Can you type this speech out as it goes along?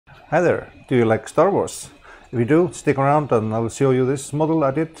Hi there, do you like Star Wars? If you do, stick around and I'll show you this model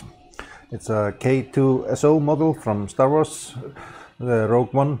I did. It's a K-2SO model from Star Wars, the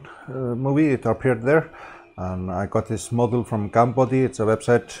Roge One movie. It appeared there. And I got this model from Gambody. It's a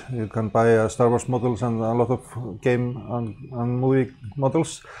website you can buy Star Wars models and a lot of game and movie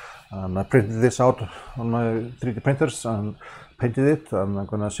models. And I printed this out on my 3D printers and painted it, and I'm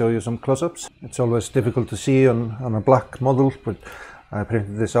going to show you some close-ups. It's always difficult to see on a black model, but I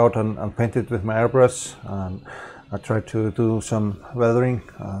printed this out and painted with my airbrush, and I tried to do some weathering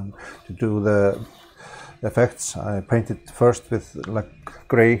and to do the effects. I painted first with like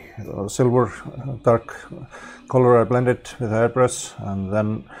gray or silver dark color. I blended with airbrush, and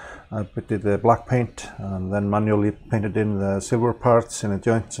then I did the black paint, and then manually painted in the silver parts in the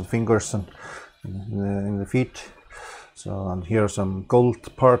joints and fingers and in the feet. So, and here are some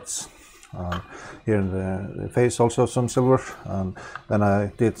gold parts. Here in the face also some silver, and then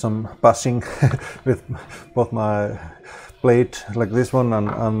I did some bashing with both my blade like this one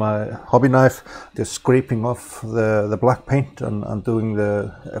and my hobby knife, just scraping off the black paint and doing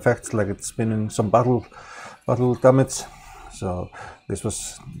the effects like it's been in some battle damage. So this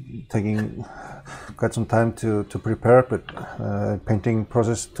was taking quite some time to prepare, but painting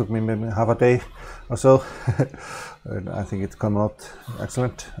process took me maybe half a day or so. I think it's come out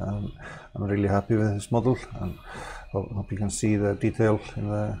excellent. I'm really happy with this model, and hope you can see the detail in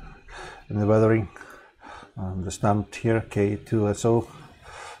the weathering and the stamped here K-2SO.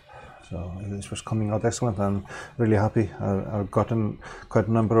 So this was coming out excellent. I'm really happy. I've gotten quite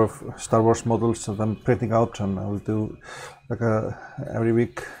a number of Star Wars models that I'm printing out, and I will do like a every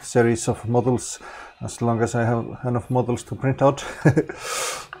week series of models as long as I have enough models to print out.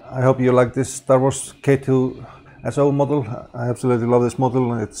 I hope you like this Star Wars K-2SO model. I absolutely love this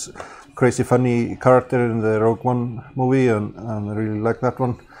model. It's crazy funny character in the Roge One movie, and I really like that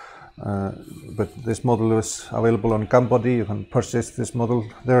one. But this model is available on Gambody. You can purchase this model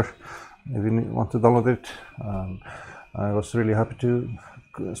there if you want to download it. I was really happy to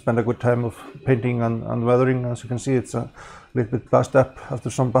spend a good time of painting and weathering. As you can see, it's a little bit bashed up after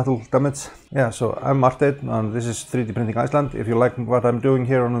some battle damage. Yeah, so I'm Martin, and this is 3D Printing Iceland. If you like what I'm doing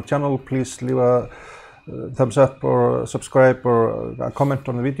here on the channel, please leave a thumbs up or subscribe or a comment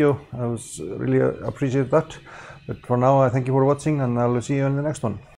on the video. I was really appreciate that. But for now, I thank you for watching, and I'll see you in the next one.